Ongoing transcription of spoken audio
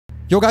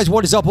Yo guys,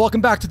 what is up? Welcome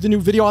back to the new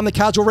video. I'm the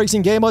Casual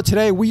Racing Gamer.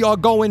 Today we are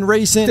going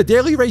racing the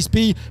daily race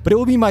B, but it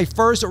will be my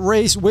first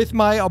race with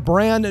my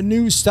brand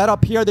new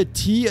setup here, the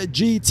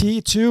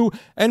TGT II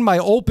and my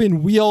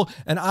open wheel,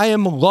 and I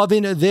am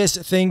loving this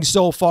thing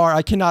so far.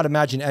 I cannot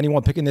imagine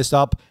anyone picking this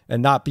up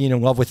and not being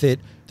in love with it.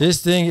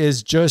 This thing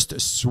is just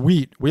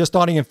sweet. We are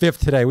starting in 5th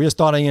today. We are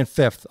starting in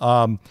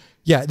 5th.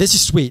 Yeah, this is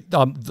sweet.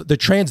 The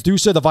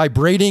transducer, the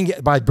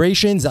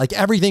vibrations, like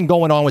everything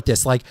going on with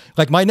this. Like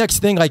my next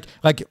thing, like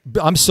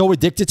I'm so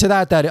addicted to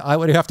that I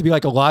would have to be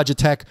like a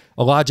Logitech,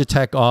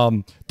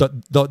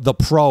 the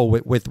Pro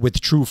with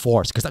True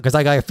Force, because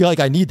I feel like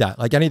I need that.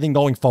 Like anything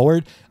going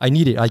forward, I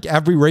need it. Like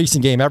every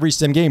racing game, every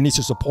sim game needs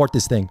to support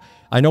this thing.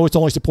 I know it's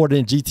only supported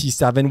in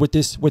GT7 with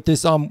this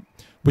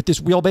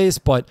wheelbase,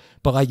 but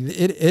like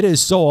it is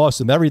so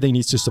awesome. Everything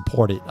needs to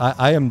support it.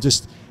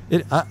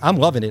 I'm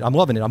loving it. I'm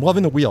loving it. I'm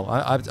loving the wheel.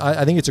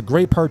 I think it's a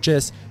great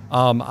purchase.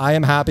 I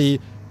am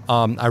happy.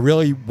 I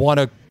really want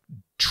to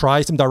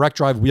try some direct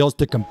drive wheels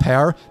to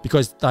compare,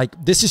 because like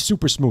this is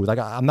super smooth.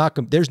 Like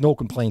there's no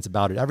complaints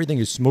about it. Everything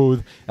is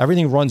smooth.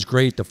 Everything runs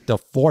great. The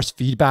force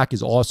feedback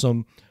is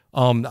awesome.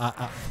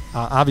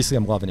 Obviously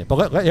I'm loving it.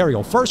 But here we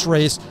go. First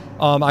race.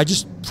 I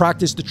just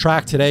practiced the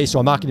track today, so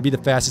I'm not going to be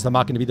the fastest. I'm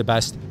not going to be the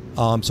best.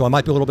 So I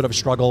might be a little bit of a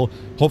struggle.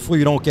 Hopefully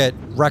you don't get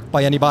wrecked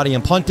by anybody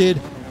and punted.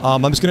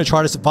 I'm just going to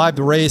try to survive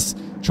the race,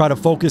 try to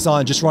focus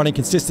on just running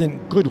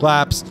consistent, good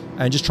laps,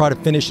 and just try to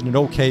finish in an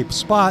okay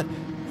spot.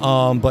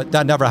 But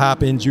that never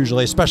happens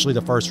usually, especially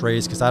the first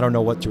race, because I don't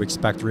know what to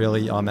expect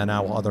really. And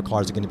how other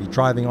cars are going to be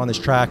driving on this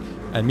track.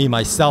 And me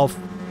myself,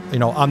 you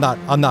know, I'm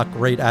not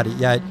great at it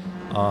yet.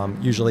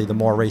 Usually the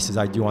more races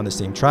I do on the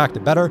same track, the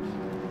better.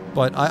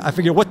 But I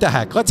figured, what the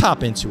heck? Let's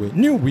hop into it.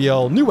 New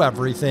wheel, new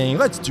everything.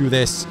 Let's do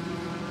this.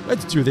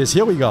 Let's do this.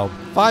 Here we go.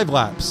 5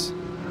 laps.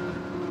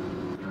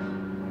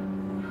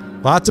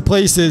 Lots of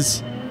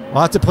places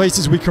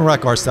we can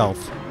wreck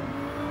ourselves.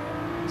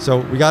 So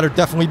we got to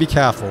definitely be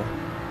careful.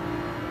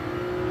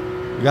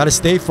 We got to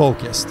stay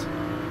focused.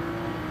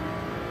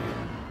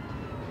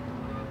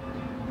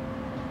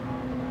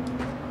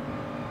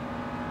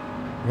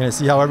 We're going to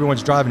see how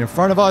everyone's driving in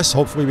front of us.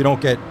 Hopefully we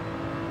don't get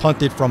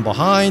punted from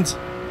behind.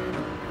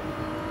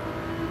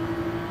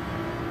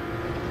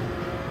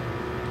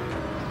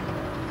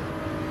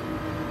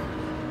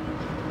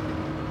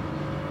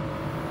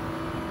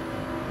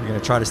 We're going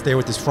to try to stay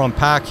with this front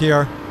pack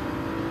here.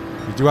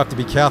 We do have to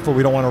be careful.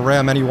 We don't want to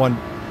ram anyone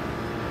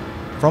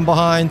from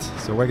behind.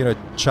 So we're going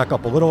to check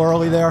up a little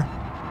early there.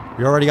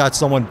 We already got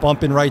someone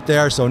bumping right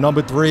there. So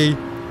number 3,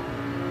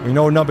 we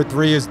know number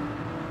 3 is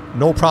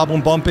no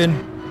problem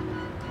bumping.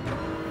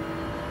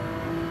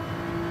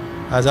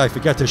 As I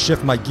forget to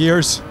shift my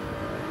gears.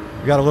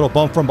 We got a little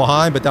bump from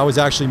behind, but that was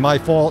actually my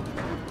fault.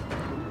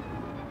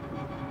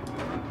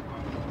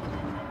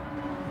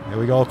 Here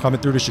we go, coming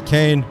through the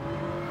chicane.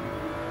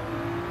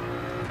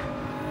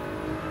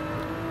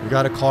 We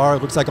got a car,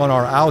 it looks like on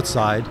our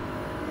outside.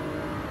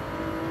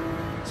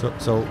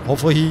 So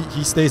hopefully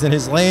he stays in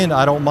his lane.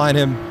 I don't mind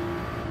him.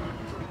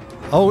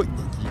 Oh,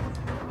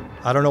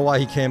 I don't know why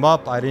he came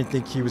up. I didn't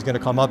think he was going to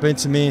come up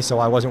into me, so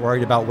I wasn't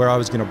worried about where I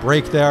was going to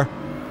brake there.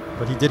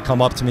 But he did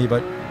come up to me,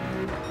 but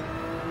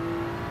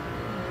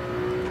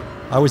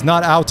I was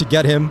not out to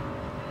get him.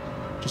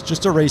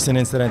 Just a racing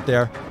incident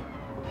there.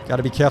 Got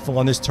to be careful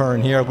on this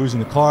turn here, losing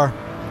the car.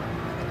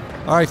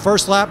 All right,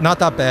 first lap, not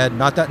that bad.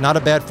 Not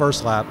a bad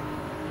first lap.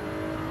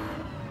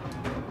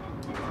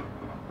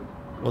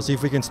 We'll see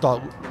if we can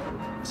start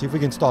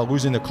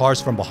losing the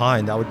cars from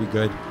behind. That would be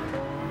good.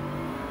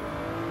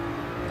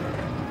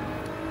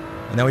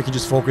 And then we can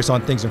just focus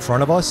on things in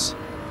front of us.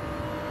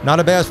 Not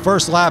a bad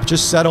first lap,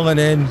 just settling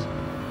in.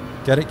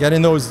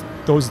 Getting those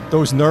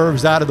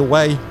nerves out of the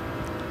way.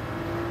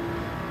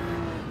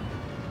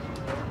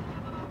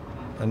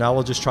 And now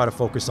we'll just try to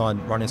focus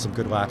on running some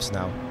good laps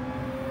now.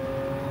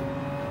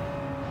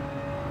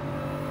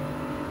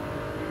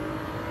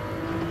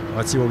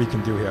 Let's see what we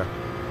can do here.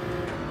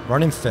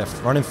 Running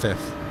 5th, running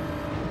 5th.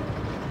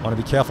 Want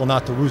to be careful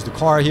not to lose the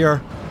car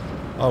here.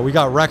 Oh, we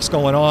got wrecks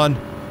going on.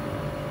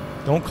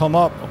 Don't come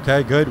up.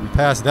 Okay, good. We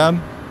passed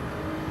them.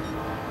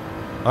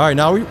 All right,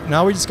 now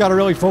we just got to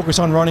really focus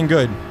on running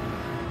good.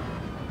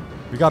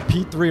 We got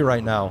P3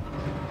 right now.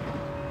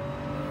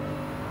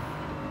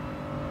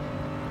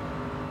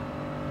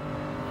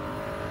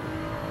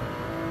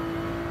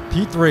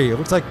 P3. It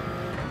looks like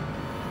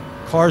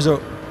cars are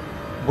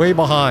way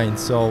behind,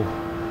 so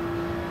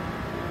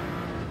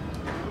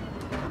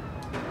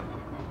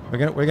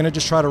we're gonna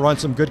just try to run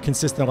some good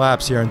consistent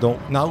laps here and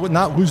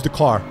not lose the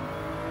car.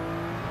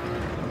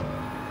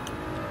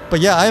 But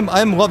yeah,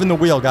 I'm loving the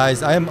wheel,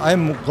 guys. I'm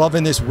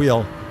loving this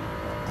wheel.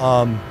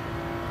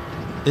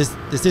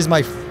 This is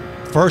my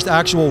first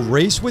actual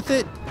race with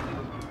it.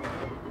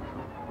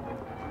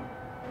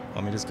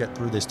 Let me just get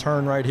through this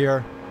turn right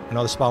here.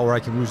 Another spot where I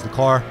can lose the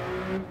car.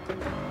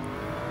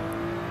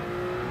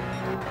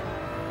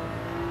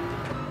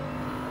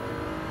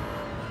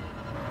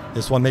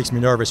 This one makes me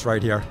nervous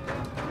right here.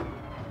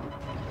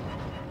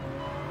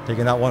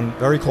 Taking that one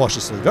very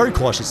cautiously, very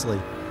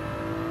cautiously.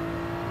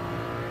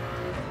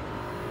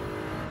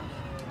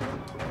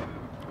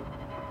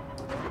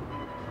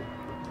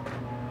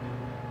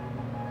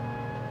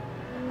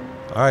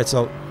 All right,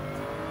 so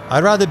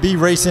I'd rather be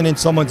racing in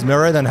someone's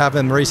mirror than have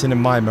them racing in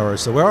my mirror.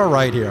 So we're all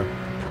right here.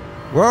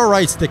 We're all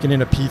right sticking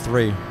in a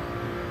P3.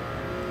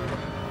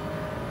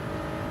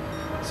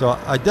 So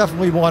I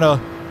definitely want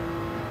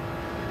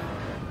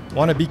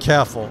to be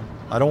careful.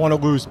 I don't want to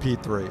lose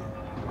P3.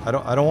 I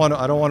don't want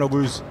to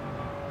lose.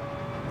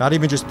 Not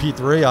even just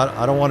P3.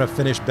 I don't want to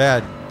finish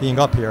bad being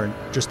up here and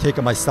just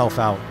taking myself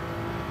out.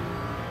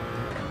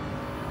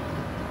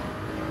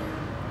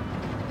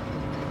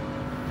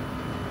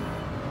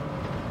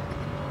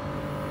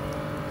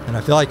 And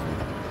I feel like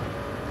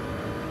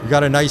we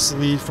got a nice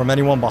lead from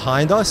anyone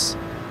behind us,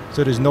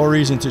 so there's no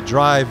reason to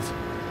drive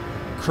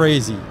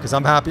crazy because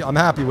I'm happy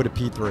with a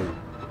P3.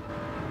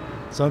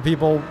 Some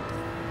people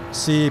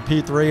see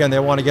P3 and they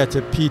want to get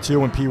to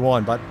P2 and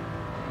P1, but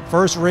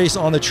first race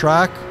on the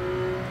track,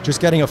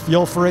 just getting a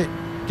feel for it,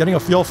 getting a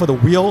feel for the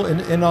wheel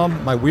in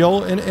my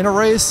wheel in a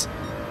race.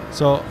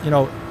 So, you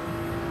know,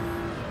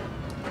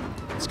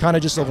 it's kind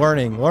of just a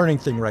learning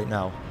thing right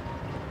now.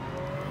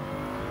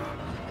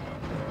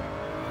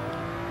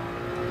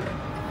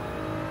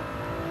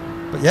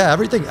 But yeah,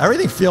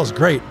 everything feels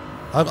great.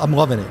 I'm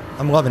loving it.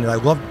 I'm loving it. I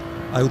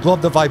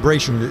love the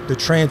vibration, the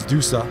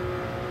transducer.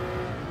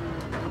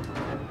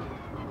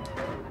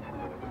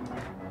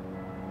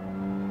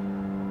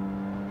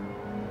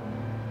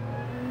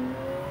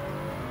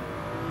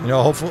 You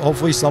know,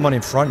 hopefully someone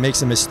in front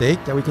makes a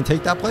mistake that we can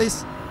take that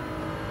place.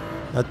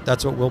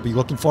 That's what we'll be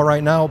looking for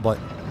right now, but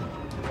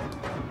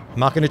I'm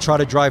not going to try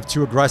to drive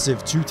too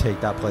aggressive to take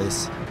that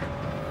place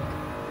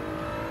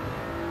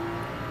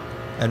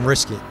and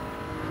risk it.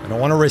 I don't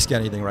want to risk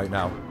anything right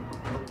now.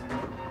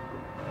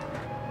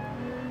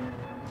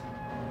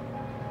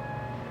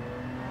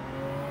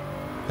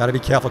 Got to be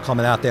careful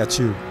coming out there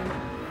too.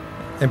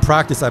 In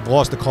practice, I've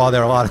lost the car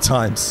there a lot of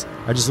times.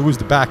 I just lose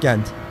the back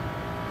end.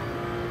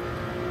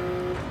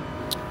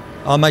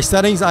 On my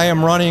settings,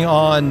 I'm running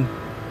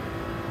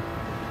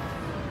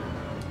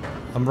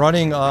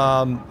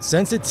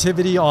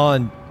sensitivity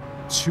on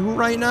 2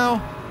 right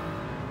now.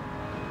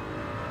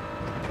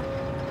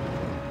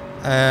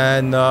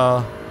 And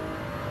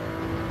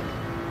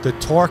the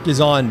torque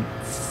is on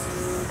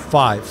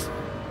 5.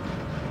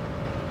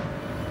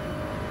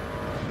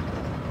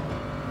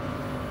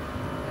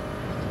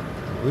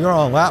 We are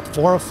on lap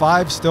 4 or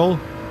 5, still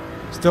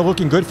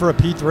looking good for a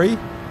P3.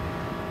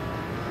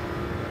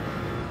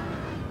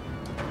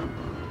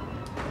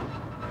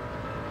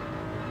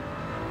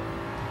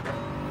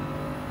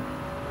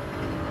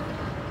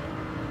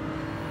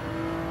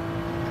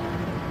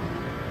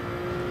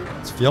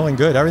 It's feeling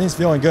good. Everything's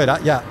feeling good.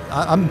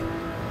 I'm.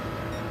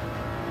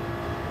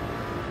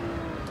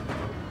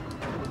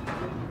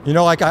 You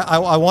know, like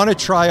I want to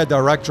try a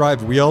direct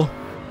drive wheel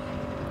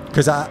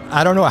because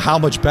I don't know how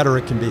much better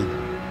it can be.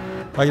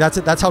 Like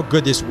that's how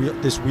good this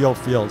wheel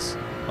feels.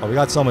 Oh, we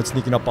got someone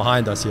sneaking up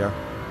behind us here.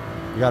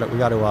 We got to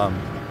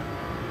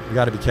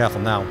be careful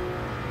now.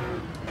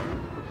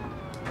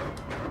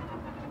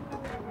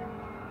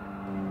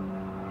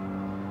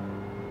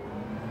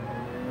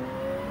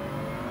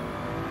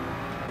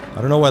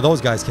 I don't know where those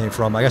guys came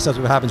from. I guess that's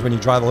what happens when you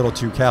drive a little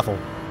too careful.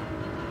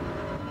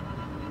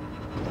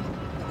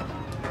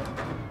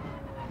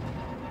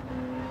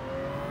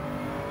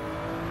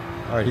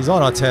 All right, he's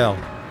on our tail.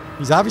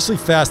 He's obviously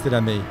faster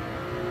than me.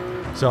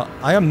 So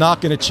I am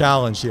not going to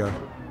challenge here.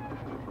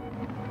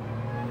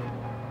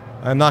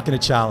 I am not going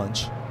to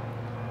challenge.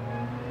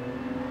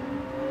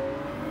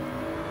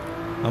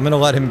 I'm going to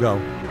let him go.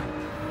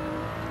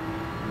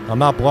 I'm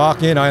not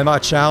blocking. I am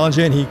not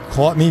challenging. He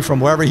caught me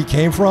from wherever he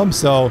came from.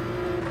 So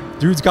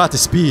dude's got the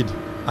speed.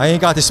 I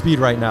ain't got the speed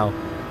right now.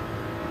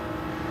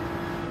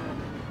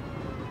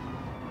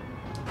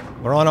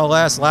 We're on our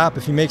last lap.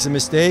 If he makes a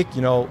mistake,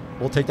 you know,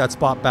 we'll take that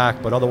spot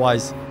back. But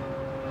otherwise,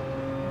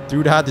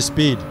 dude had the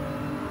speed.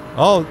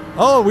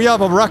 Oh, we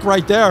have a wreck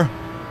right there.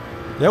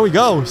 There we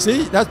go.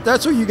 See,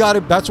 that's what you got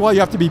to. That's why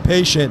you have to be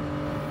patient,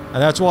 and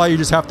that's why you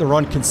just have to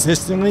run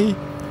consistently.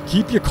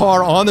 Keep your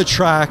car on the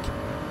track,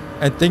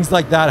 and things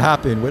like that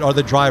happen with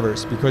other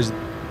drivers because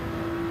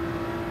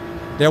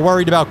they're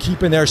worried about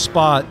keeping their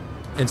spot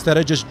instead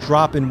of just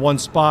dropping one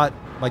spot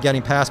by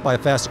getting passed by a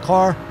faster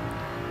car.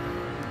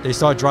 They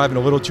start driving a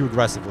little too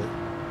aggressively.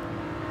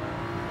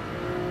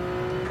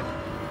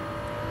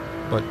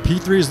 But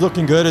P3 is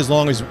looking good as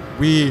long as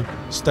we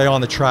stay on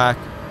the track.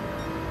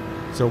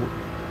 So,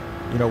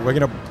 you know, we're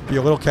going to be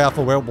a little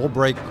careful. We'll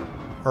brake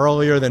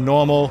earlier than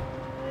normal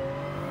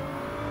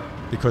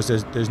because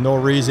there's no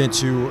reason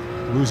to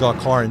lose our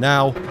car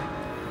now.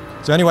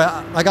 So anyway,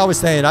 like I was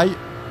saying,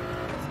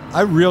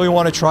 I really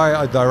want to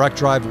try a direct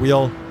drive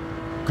wheel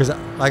because,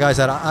 like I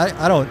said,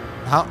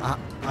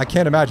 I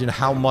can't imagine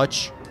how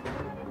much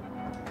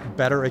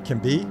better it can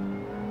be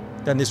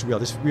than this wheel.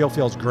 This wheel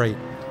feels great.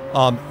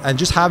 And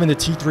just having the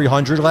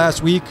T300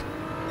 last week,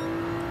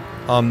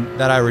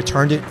 that I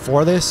returned it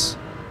for this.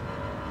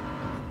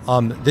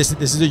 This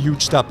is a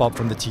huge step up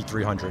from the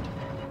T300.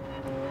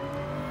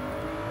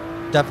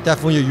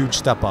 Definitely a huge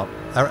step up.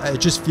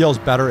 It just feels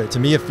better. To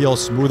me, it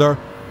feels smoother.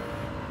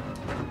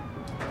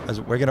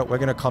 As we're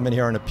gonna come in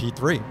here in a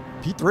P3.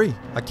 P3.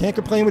 I can't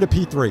complain with a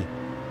P3.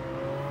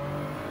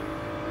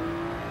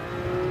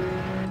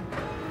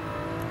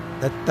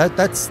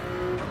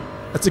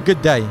 That's a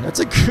good day. That's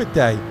a good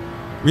day.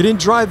 We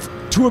didn't drive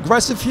too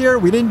aggressive here.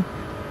 We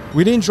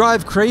didn't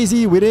drive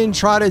crazy. We didn't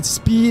try to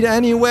speed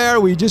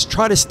anywhere. We just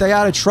try to stay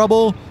out of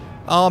trouble,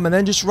 and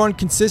then just run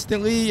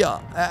consistently.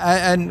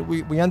 And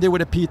we ended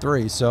with a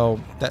P3. So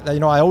you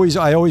know, I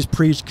always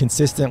preach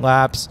consistent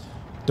laps.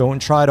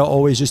 Don't try to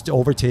always just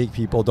overtake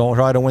people. Don't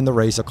try to win the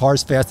race. A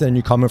car's faster than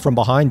you coming from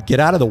behind. Get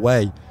out of the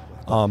way.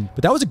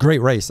 But that was a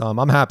great race. I'm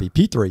happy.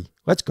 P3.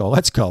 Let's go.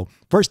 Let's go.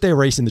 First day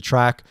racing the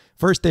track.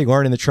 First day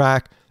learning the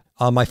track.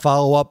 My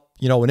follow-up,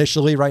 you know,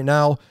 initially right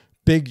now,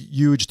 big,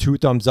 huge 2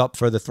 thumbs up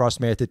for the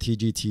Thrustmaster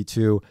TGT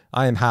II.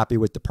 I am happy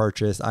with the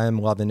purchase. I am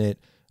loving it.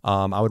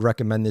 I would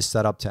recommend this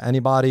setup to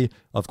anybody.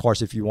 Of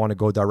course, if you want to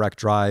go direct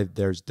drive,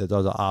 there's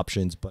other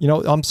options. But you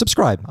know,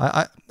 subscribe.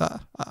 I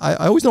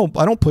always don't.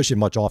 I don't push it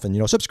much often. You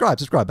know, subscribe.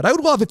 But I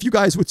would love if you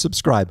guys would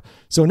subscribe.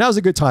 So now's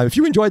a good time. If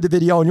you enjoyed the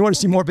video and you want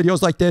to see more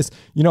videos like this,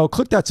 you know,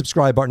 click that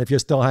subscribe button if you're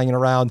still hanging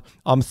around.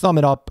 Thumb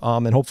it up.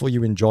 And hopefully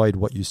you enjoyed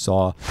what you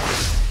saw.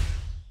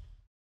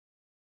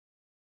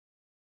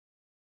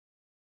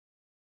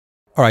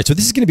 All right, so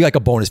this is going to be like a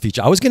bonus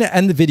feature. I was going to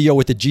end the video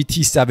with the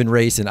GT7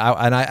 race, and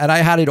I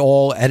had it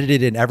all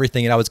edited and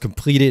everything, and I was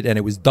completed and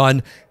it was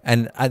done.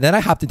 And then I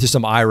hopped into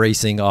some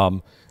iRacing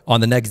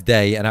on the next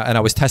day, and I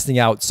was testing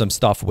out some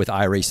stuff with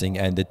iRacing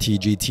and the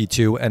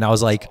TGT2, and I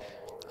was like,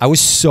 I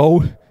was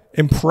so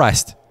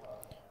impressed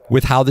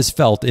with how this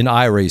felt in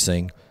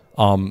iRacing.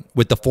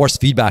 With the force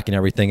feedback and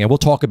everything, and we'll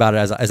talk about it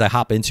as I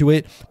hop into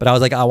it. But I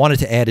was like, I wanted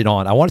to add it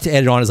on. I wanted to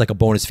add it on as like a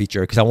bonus feature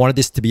because I wanted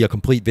this to be a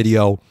complete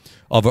video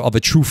of a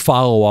true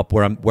follow-up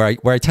where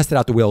I tested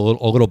out the wheel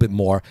a little bit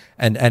more.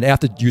 And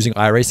after using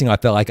iRacing, I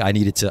felt like I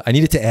needed to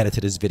add it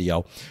to this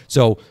video.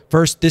 So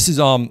first, this is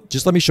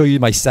just let me show you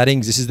my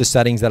settings. This is the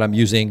settings that I'm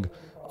using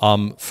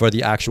for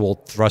the actual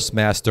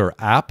Thrustmaster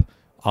app.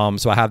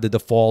 So I have the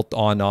default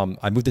on.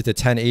 I moved it to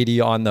 1080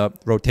 on the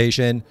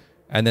rotation.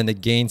 And then the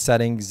gain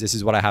settings, this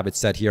is what I have it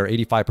set here,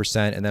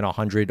 85%, and then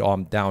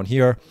 100 down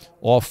here,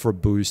 off for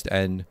boost,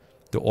 and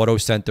the auto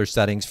center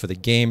settings for the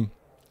game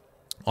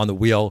on the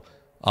wheel,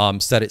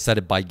 set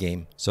it by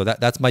game. So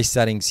that's my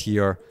settings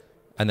here.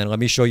 And then let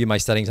me show you my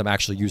settings I'm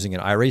actually using in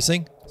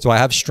iRacing. So I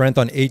have strength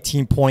on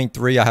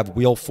 18.3, I have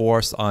wheel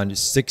force on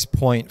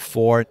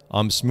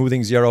 6.4,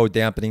 smoothing 0,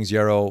 dampening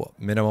 0,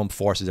 minimum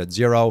force is at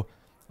 0.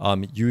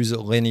 Use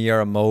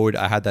linear mode,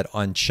 I had that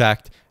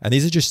unchecked. And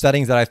these are just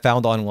settings that I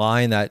found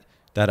online that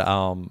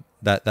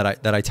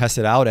I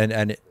tested out,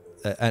 and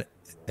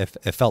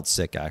it felt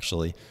sick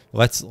actually.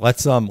 Let's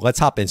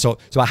hop in. So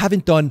I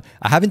haven't done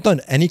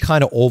any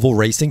kind of oval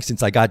racing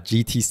since I got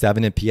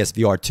GT7 and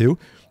PSVR2.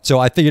 So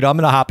I figured I'm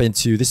gonna hop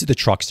into, this is the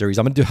truck series.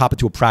 I'm gonna hop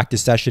into a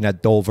practice session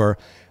at Dover.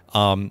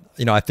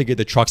 You know, I figured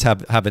the trucks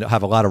have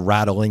a lot of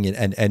rattling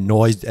and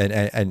noise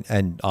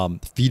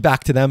and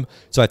feedback to them.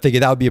 So I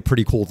figured that would be a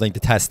pretty cool thing to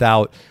test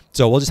out.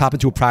 So we'll just hop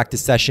into a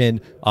practice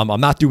session. I'm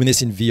not doing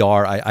this in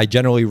VR. I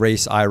generally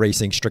race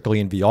iRacing strictly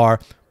in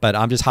VR, but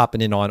I'm just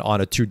hopping in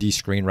on a 2D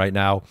screen right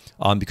now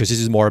because this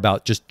is more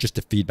about just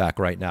the feedback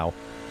right now.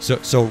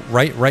 So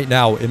right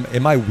now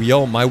in my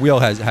wheel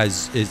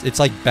has it's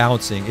like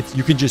bouncing.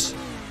 You can just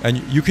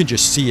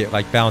see it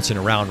like bouncing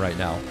around right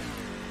now.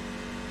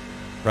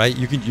 Right,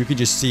 you can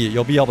just see it.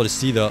 You'll be able to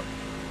see the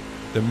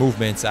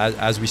movements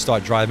as we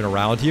start driving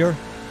around here.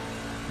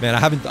 Man, I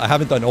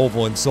haven't done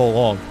oval in so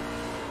long.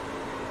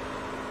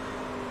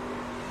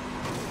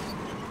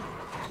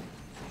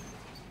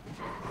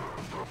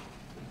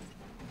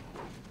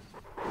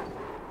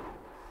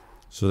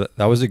 So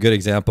that was a good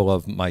example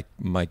of my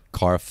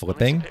car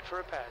flipping.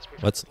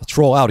 Let's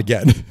roll out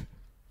again.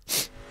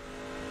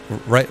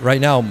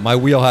 Right now, my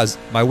wheel has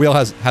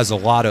a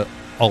lot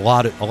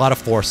of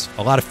force,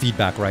 a lot of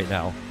feedback right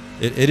now.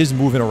 It is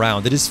moving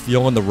around. It is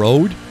feeling the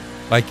road,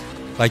 like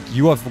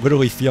you are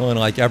literally feeling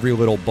like every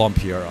little bump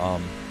here.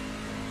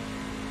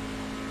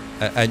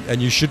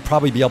 And you should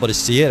probably be able to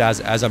see it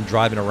as I'm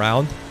driving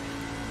around,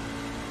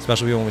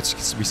 especially when we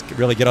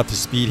really get up to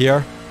speed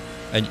here.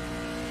 And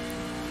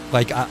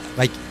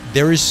like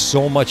there is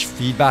so much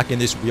feedback in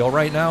this wheel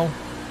right now.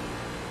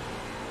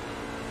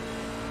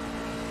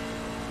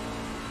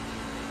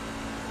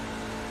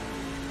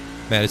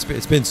 Man,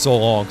 it's been so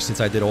long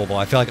since I did oval.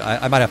 I feel like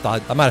I might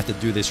have to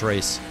do this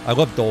race. I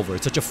love Dover.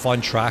 It's such a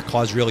fun track.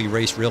 Cars really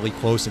race really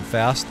close and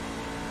fast.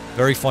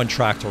 Very fun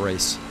track to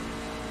race.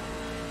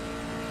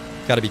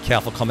 Got to be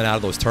careful coming out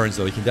of those turns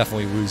though. You can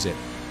definitely lose it.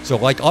 So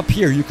like up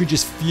here, you could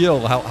just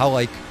feel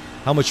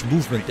how much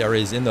movement there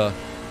is in the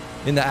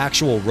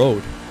actual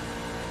road.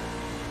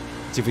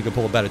 Let's see if we can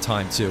pull a better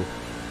time too.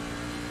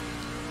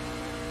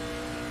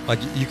 Like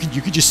you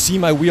could just see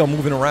my wheel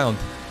moving around.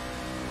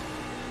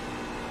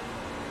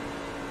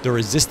 The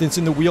resistance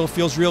in the wheel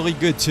feels really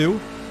good too.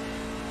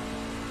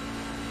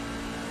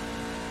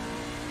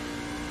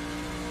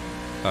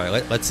 All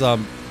right, let's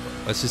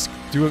just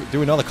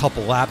do another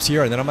couple laps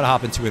here, and then I'm gonna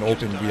hop into an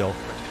open wheel.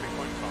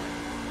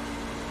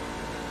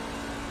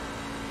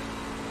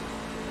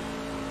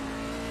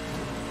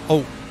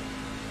 Oh,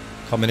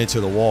 coming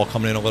into the wall,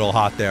 coming in a little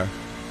hot there.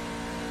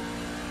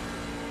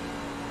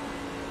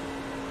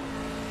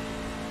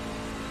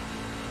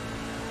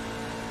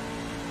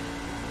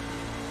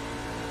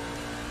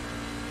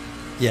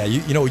 Yeah,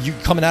 you know, you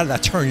coming out of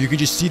that turn, you can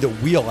just see the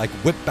wheel like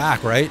whip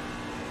back, right?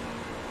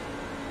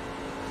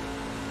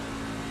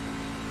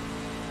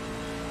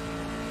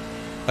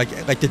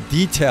 Like the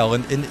detail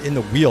in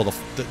the wheel,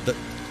 the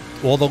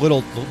all the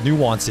little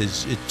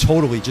nuances, it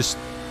totally you just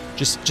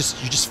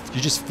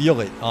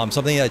feel it.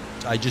 Something that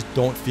I just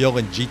don't feel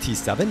in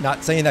GT7.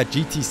 Not saying that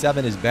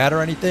GT7 is bad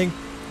or anything.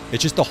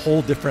 It's just a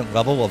whole different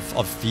level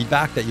of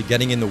feedback that you're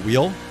getting in the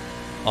wheel,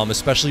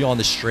 especially on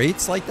the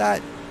straights like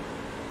that.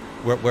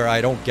 Where I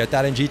don't get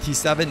that in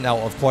GT7. Now,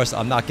 of course,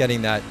 I'm not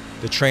getting the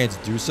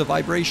transducer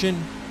vibration.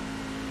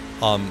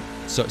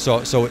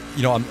 So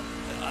you know,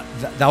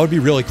 that would be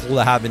really cool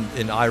to have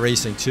in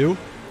iRacing too.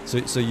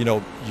 So you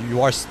know,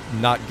 you are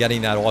not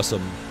getting that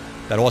awesome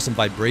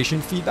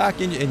vibration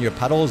feedback in your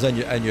pedals and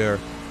your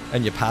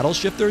paddle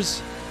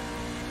shifters.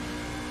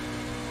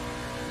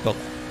 But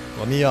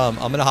let me I'll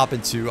hop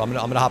into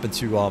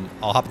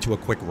a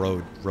quick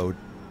road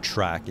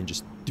track and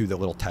just do the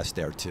little test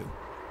there too.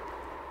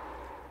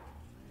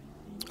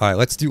 All right,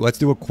 let's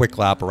do a quick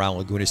lap around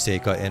Laguna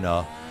Seca in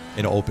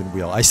an open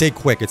wheel. I say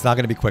quick, it's not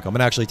going to be quick. I'm going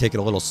to actually take it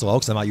a little slow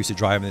because I'm not used to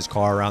driving this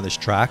car around this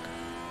track.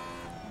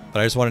 But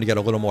I just wanted to get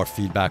a little more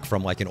feedback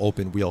from like an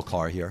open wheel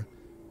car here.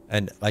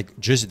 And like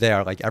just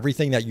there, like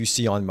everything that you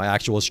see on my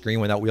actual screen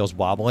when that wheel's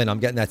wobbling, I'm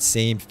getting that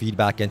same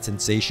feedback and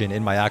sensation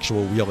in my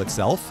actual wheel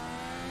itself.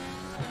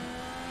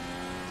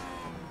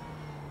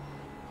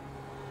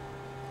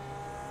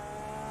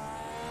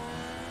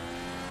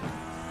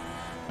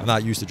 I'm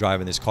not used to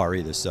driving this car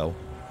either, so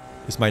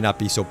this might not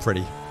be so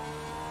pretty.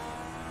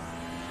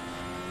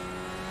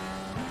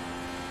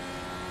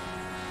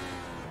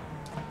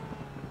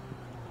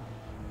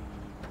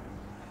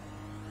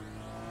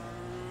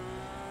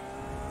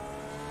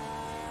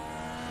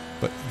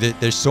 But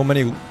there's so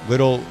many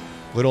little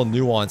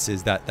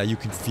nuances that you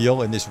can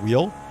feel in this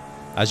wheel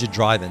as you're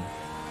driving.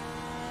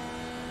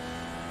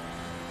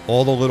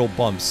 All the little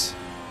bumps.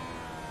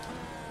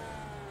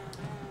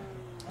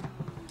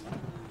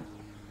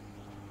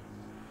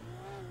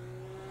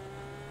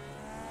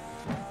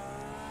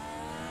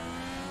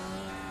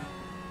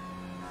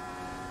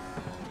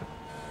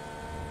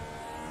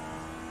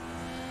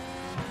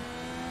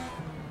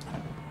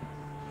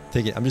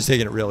 I'm just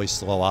taking it really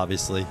slow,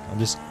 obviously. I'm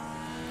just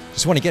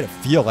want to get a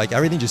feel. Like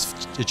everything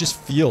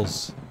just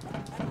feels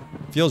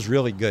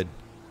really good.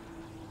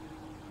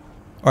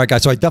 All right,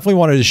 guys. So I definitely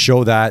wanted to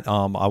show that.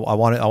 I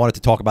wanted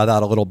to talk about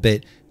that a little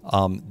bit.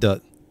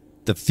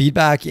 The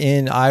feedback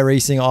in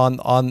iRacing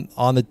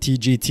on the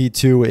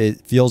TGT2,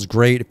 it feels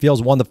great. It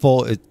feels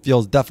wonderful. It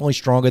feels definitely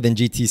stronger than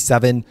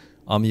GT7.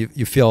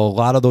 You feel a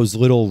lot of those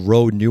little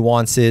road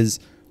nuances.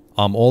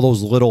 All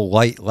those little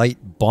light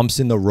bumps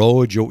in the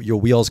road, your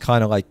wheels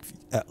kind of like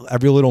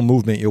every little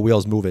movement, your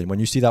wheel's moving. When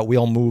you see that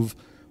wheel move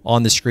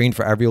on the screen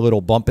for every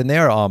little bump in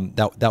there,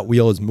 that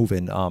wheel is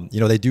moving. You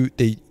know, they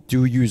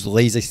do use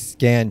laser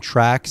scan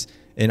tracks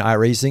in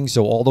iRacing,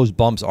 so all those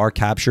bumps are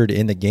captured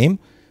in the game,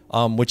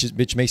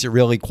 which makes it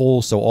really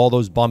cool. So all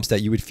those bumps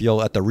that you would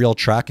feel at the real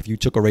track, if you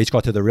took a race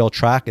car to the real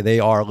track, they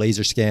are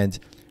laser scanned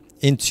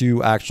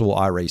into actual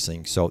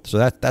iRacing. So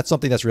that's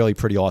something that's really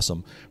pretty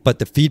awesome. But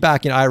the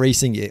feedback in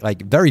iRacing,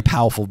 like very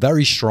powerful,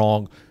 very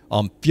strong,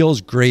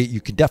 feels great. You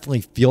can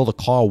definitely feel the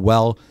car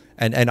well.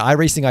 And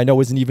iRacing, I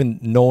know, isn't even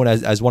known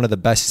as one of the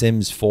best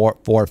sims for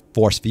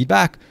force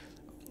feedback.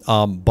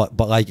 But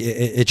like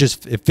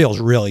it feels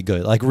really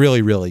good, like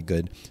really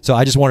good. So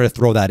I just wanted to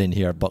throw that in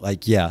here. But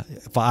like, yeah,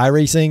 for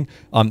iRacing,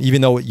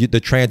 even though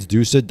the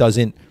transducer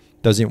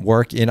doesn't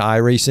work in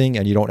iRacing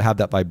and you don't have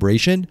that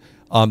vibration,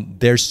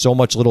 there's so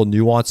much little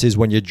nuances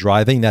when you're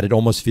driving that it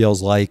almost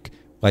feels like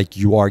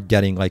you are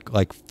getting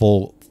like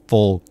full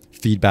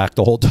feedback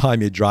the whole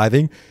time you're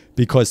driving,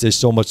 because there's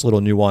so much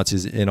little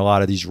nuances in a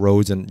lot of these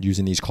roads and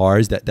using these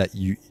cars that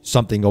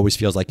something always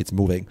feels like it's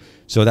moving.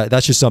 So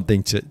that's just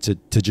something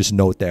to just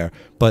note there.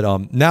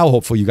 But now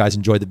hopefully you guys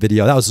enjoyed the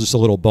video. That was just a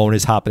little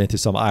bonus hopping into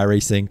some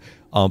iRacing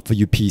for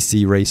you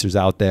PC racers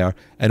out there,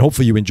 and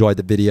hopefully you enjoyed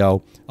the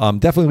video.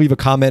 Definitely leave a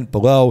comment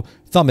below,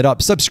 thumb it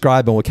up,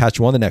 subscribe, and we'll catch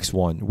you on the next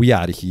one. We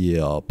out of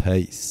here.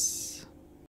 Peace.